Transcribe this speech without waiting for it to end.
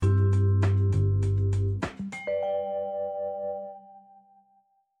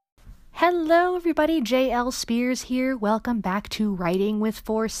Hello everybody, JL Spears here. Welcome back to Writing with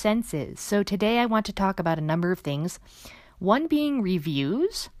Four Senses. So today I want to talk about a number of things. One being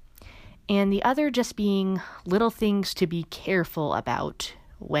reviews, and the other just being little things to be careful about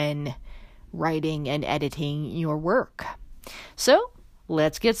when writing and editing your work. So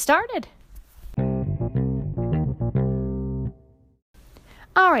let's get started.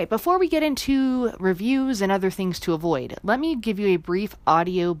 Alright, before we get into reviews and other things to avoid, let me give you a brief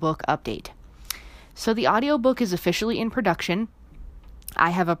audiobook update. So the audiobook is officially in production. I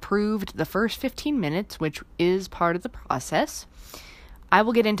have approved the first 15 minutes, which is part of the process. I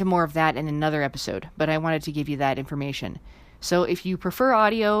will get into more of that in another episode, but I wanted to give you that information. So if you prefer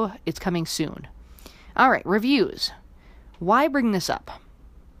audio, it's coming soon. Alright, reviews. Why bring this up?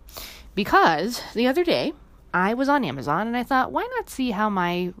 Because the other day, I was on Amazon and I thought, why not see how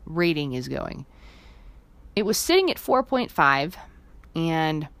my rating is going? It was sitting at 4.5,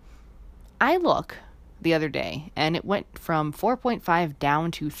 and I look the other day and it went from 4.5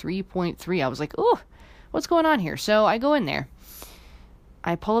 down to 3.3. I was like, oh, what's going on here? So I go in there.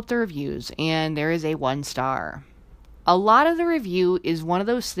 I pull up the reviews and there is a 1 star. A lot of the review is one of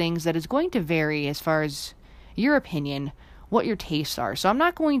those things that is going to vary as far as your opinion, what your tastes are. So I'm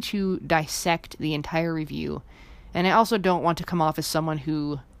not going to dissect the entire review, and I also don't want to come off as someone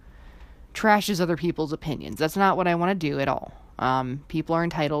who trashes other people's opinions. That's not what I want to do at all. People are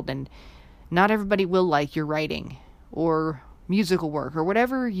entitled, and not everybody will like your writing or musical work or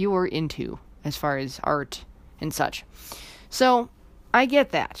whatever you are into as far as art and such. So I get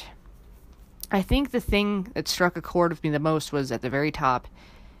that. I think the thing that struck a chord with me the most was at the very top.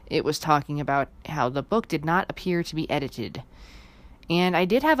 It was talking about how the book did not appear to be edited. And I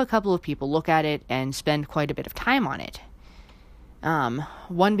did have a couple of people look at it and spend quite a bit of time on it.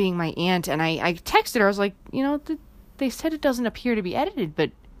 One being my aunt, and I texted her. I was like, they said it doesn't appear to be edited,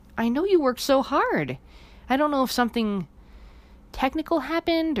 but I know you worked so hard. I don't know if something technical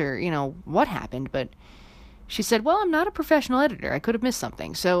happened or, what happened, but she said, well, I'm not a professional editor. I could have missed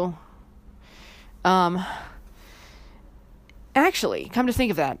something. So, actually, come to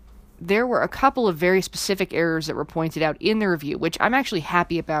think of that, there were a couple of very specific errors that were pointed out in the review, which I'm actually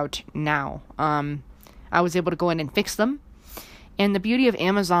happy about now. I was able to go in and fix them. And the beauty of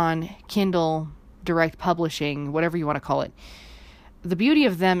Amazon, Kindle, direct publishing, whatever you want to call it, the beauty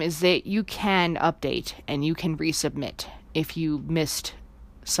of them is that you can update and you can resubmit if you missed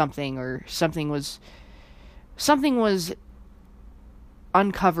something or something was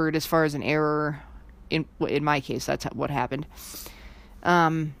uncovered as far as an error. In my case, that's what happened.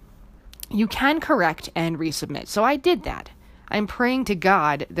 You can correct and resubmit. So I did that. I'm praying to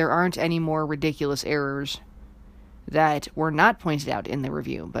God there aren't any more ridiculous errors that were not pointed out in the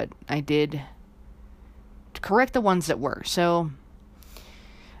review, but I did correct the ones that were. So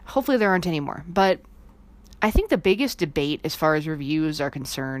hopefully there aren't any more. But I think the biggest debate as far as reviews are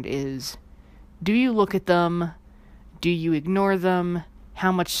concerned is, do you look at them? Do you ignore them?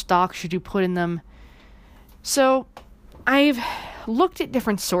 How much stock should you put in them? So, I've looked at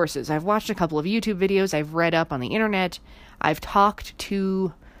different sources. I've watched a couple of YouTube videos. I've read up on the internet. I've talked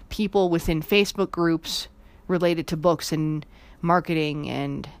to people within Facebook groups related to books and marketing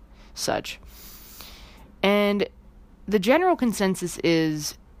and such. And the general consensus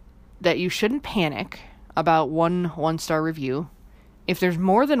is that you shouldn't panic about one-star review. If there's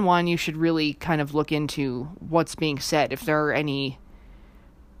more than one, you should really kind of look into what's being said. If there's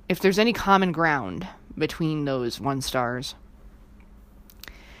any common ground between those 1 stars.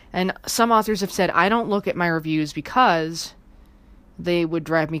 And some authors have said, I don't look at my reviews because they would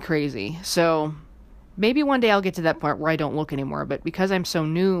drive me crazy. So maybe one day I'll get to that point where I don't look anymore. But because I'm so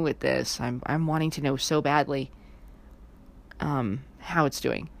new at this, I'm wanting to know so badly how it's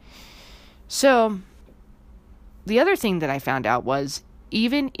doing. So the other thing that I found out was,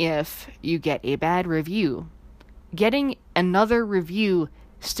 even if you get a bad review, getting another review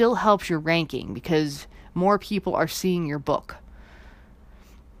still helps your ranking because more people are seeing your book.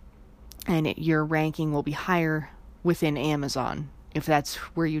 And your ranking will be higher within Amazon if that's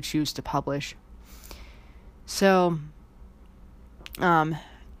where you choose to publish. So, and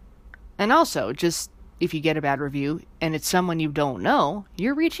also, just if you get a bad review and it's someone you don't know,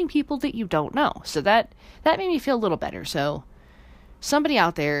 you're reaching people that you don't know. So that made me feel a little better. So somebody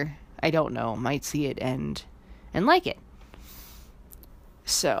out there I don't know might see it and like it.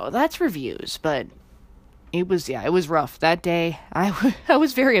 So that's reviews, but it was rough that day. I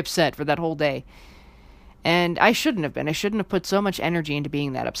was very upset for that whole day. And I shouldn't have been. I shouldn't have put so much energy into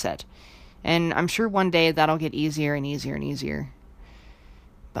being that upset. And I'm sure one day that'll get easier and easier and easier.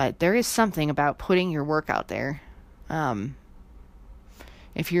 But there is something about putting your work out there.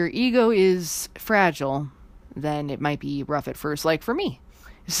 If your ego is fragile, then it might be rough at first, like for me.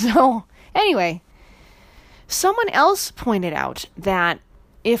 So, anyway, someone else pointed out that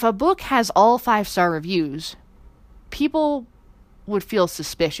if a book has all 5-star reviews, people would feel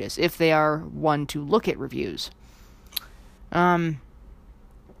suspicious if they are one to look at reviews. I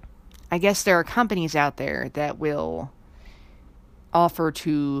guess there are companies out there that will offer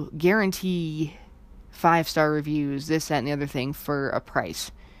to guarantee 5-star reviews, this, that, and the other thing for a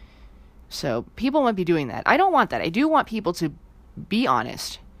price. So people might be doing that. I don't want that. I do want people to be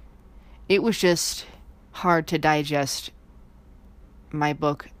honest. It was just hard to digest my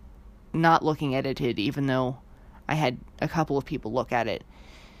book not looking edited, even though I had a couple of people look at it.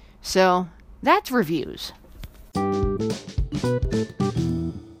 So that's reviews.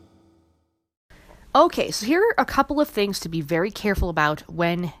 Okay, so here are a couple of things to be very careful about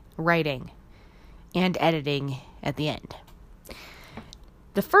when writing and editing at the end.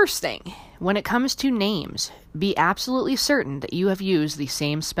 The first thing, when it comes to names, be absolutely certain that you have used the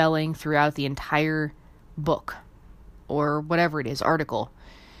same spelling throughout the entire book, or whatever it is, article.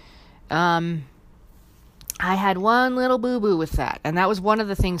 I had one little boo-boo with that, and that was one of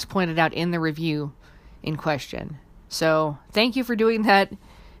the things pointed out in the review in question. So, thank you for doing that,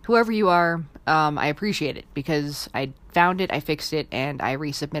 whoever you are. I appreciate it, because I found it, I fixed it, and I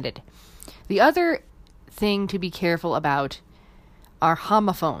resubmitted. The other thing to be careful about are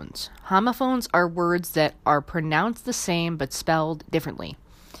homophones. Homophones are words that are pronounced the same but spelled differently.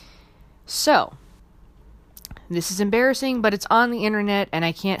 So, this is embarrassing, but it's on the internet and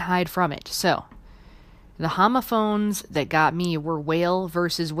I can't hide from it. So, the homophones that got me were whale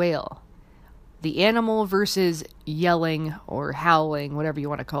versus whale. The animal versus yelling or howling, whatever you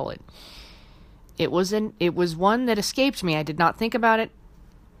want to call it. It was one that escaped me. I did not think about it.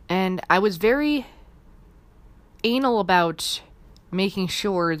 And I was very anal about making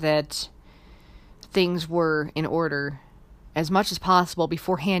sure that things were in order as much as possible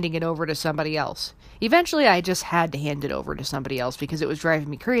before handing it over to somebody else. Eventually, I just had to hand it over to somebody else because it was driving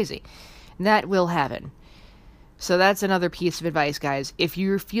me crazy. And that will happen. So that's another piece of advice, guys. If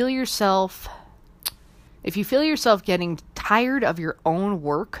you feel yourself getting tired of your own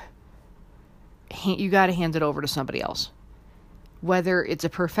work, you got to hand it over to somebody else. Whether it's a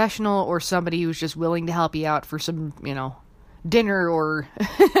professional or somebody who's just willing to help you out for some, dinner or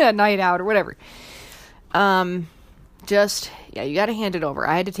a night out or whatever. You got to hand it over.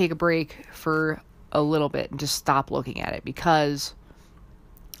 I had to take a break for a little bit and just stop looking at it because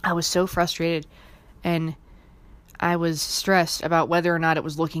I was so frustrated and I was stressed about whether or not it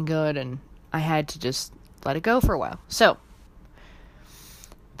was looking good, and I had to just let it go for a while. So,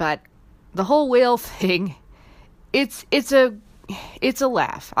 but the whole whale thing, it's a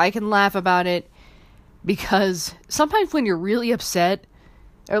laugh. I can laugh about it because sometimes when you're really upset,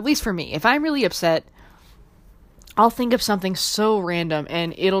 or at least for me, if I'm really upset, I'll think of something so random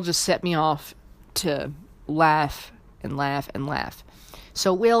and it'll just set me off to laugh and laugh and laugh.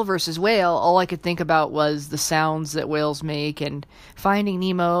 So whale versus whale, all I could think about was the sounds that whales make and Finding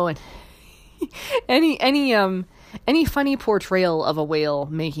Nemo and any funny portrayal of a whale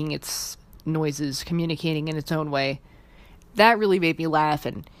making its noises, communicating in its own way. That really made me laugh,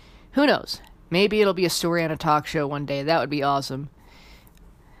 and who knows? Maybe it'll be a story on a talk show one day. That would be awesome.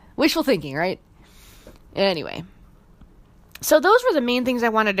 Wishful thinking, right? Anyway. So those were the main things I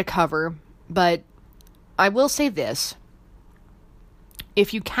wanted to cover, but I will say this.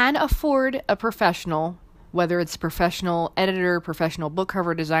 If you can afford a professional, whether it's a professional editor, professional book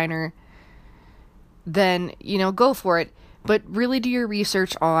cover designer, then, go for it. But really do your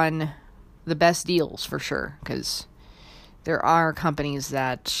research on the best deals for sure, because there are companies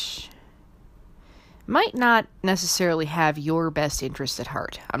that might not necessarily have your best interest at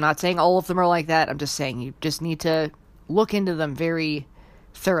heart. I'm not saying all of them are like that. I'm just saying you just need to look into them very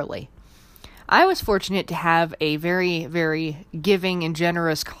thoroughly. I was fortunate to have a very, very giving and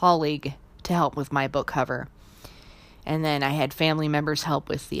generous colleague to help with my book cover. And then I had family members help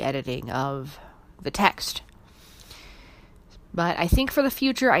with the editing of the text. But I think for the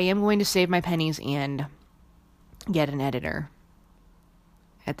future, I am going to save my pennies and get an editor.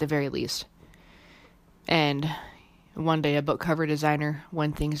 At the very least. And one day a book cover designer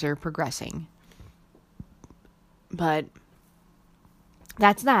when things are progressing. But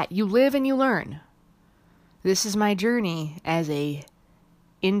that's that. You live and you learn. This is my journey as a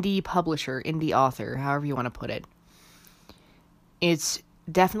indie publisher, indie author, however you want to put it. It's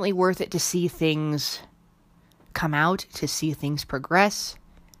definitely worth it to see things come out, to see things progress.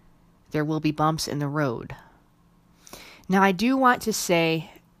 There will be bumps in the road. Now, I do want to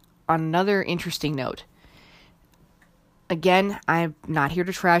say, on another interesting note, Again, I'm not here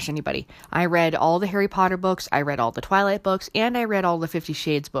to trash anybody. I read all the Harry Potter books, I read all the Twilight books, and I read all the 50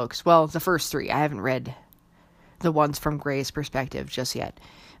 Shades books. Well, the first 3. I haven't read the ones from Grey's perspective just yet.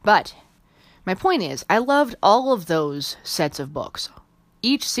 But my point is, I loved all of those sets of books.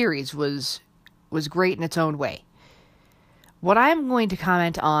 Each series was great in its own way. What I'm going to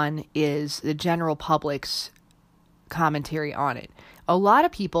comment on is the general public's commentary on it. A lot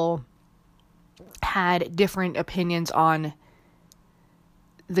of people had different opinions on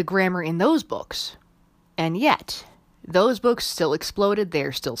the grammar in those books. And yet, those books still exploded.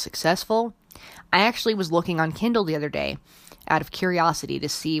 They're still successful. I actually was looking on Kindle the other day out of curiosity to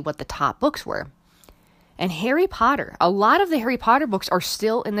see what the top books were. And Harry Potter, a lot of the Harry Potter books are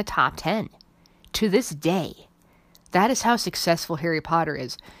still in the top 10 to this day. That is how successful Harry Potter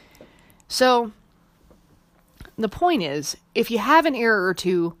is. So, the point is, if you have an error or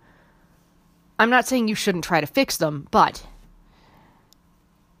two, I'm not saying you shouldn't try to fix them, but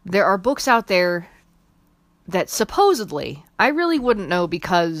there are books out there that supposedly, I really wouldn't know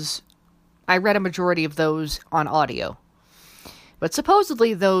because I read a majority of those on audio. But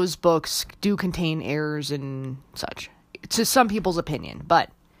supposedly those books do contain errors and such, to some people's opinion, but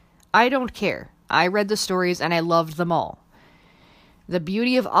I don't care. I read the stories and I loved them all. The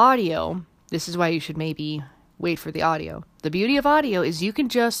beauty of audio, this is why you should maybe wait for the audio. The beauty of audio is you can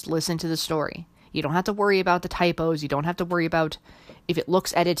just listen to the story. You don't have to worry about the typos. You don't have to worry about if it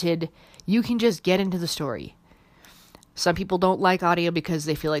looks edited. You can just get into the story. Some people don't like audio because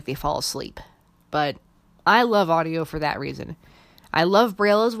they feel like they fall asleep. But I love audio for that reason. I love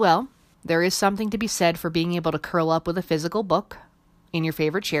Braille as well. There is something to be said for being able to curl up with a physical book in your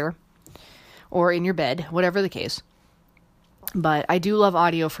favorite chair or in your bed, whatever the case. But I do love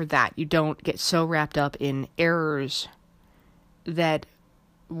audio for that. You don't get so wrapped up in errors that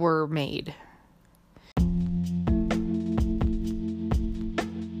were made.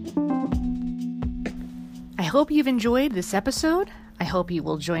 I hope you've enjoyed this episode. I hope you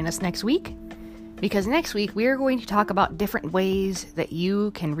will join us next week, because next week we are going to talk about different ways that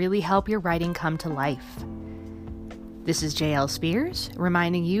you can really help your writing come to life. This is JL Spears,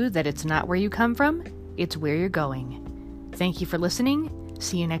 reminding you that it's not where you come from, it's where you're going. Thank you for listening.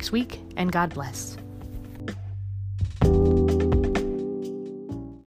 See you next week, and God bless.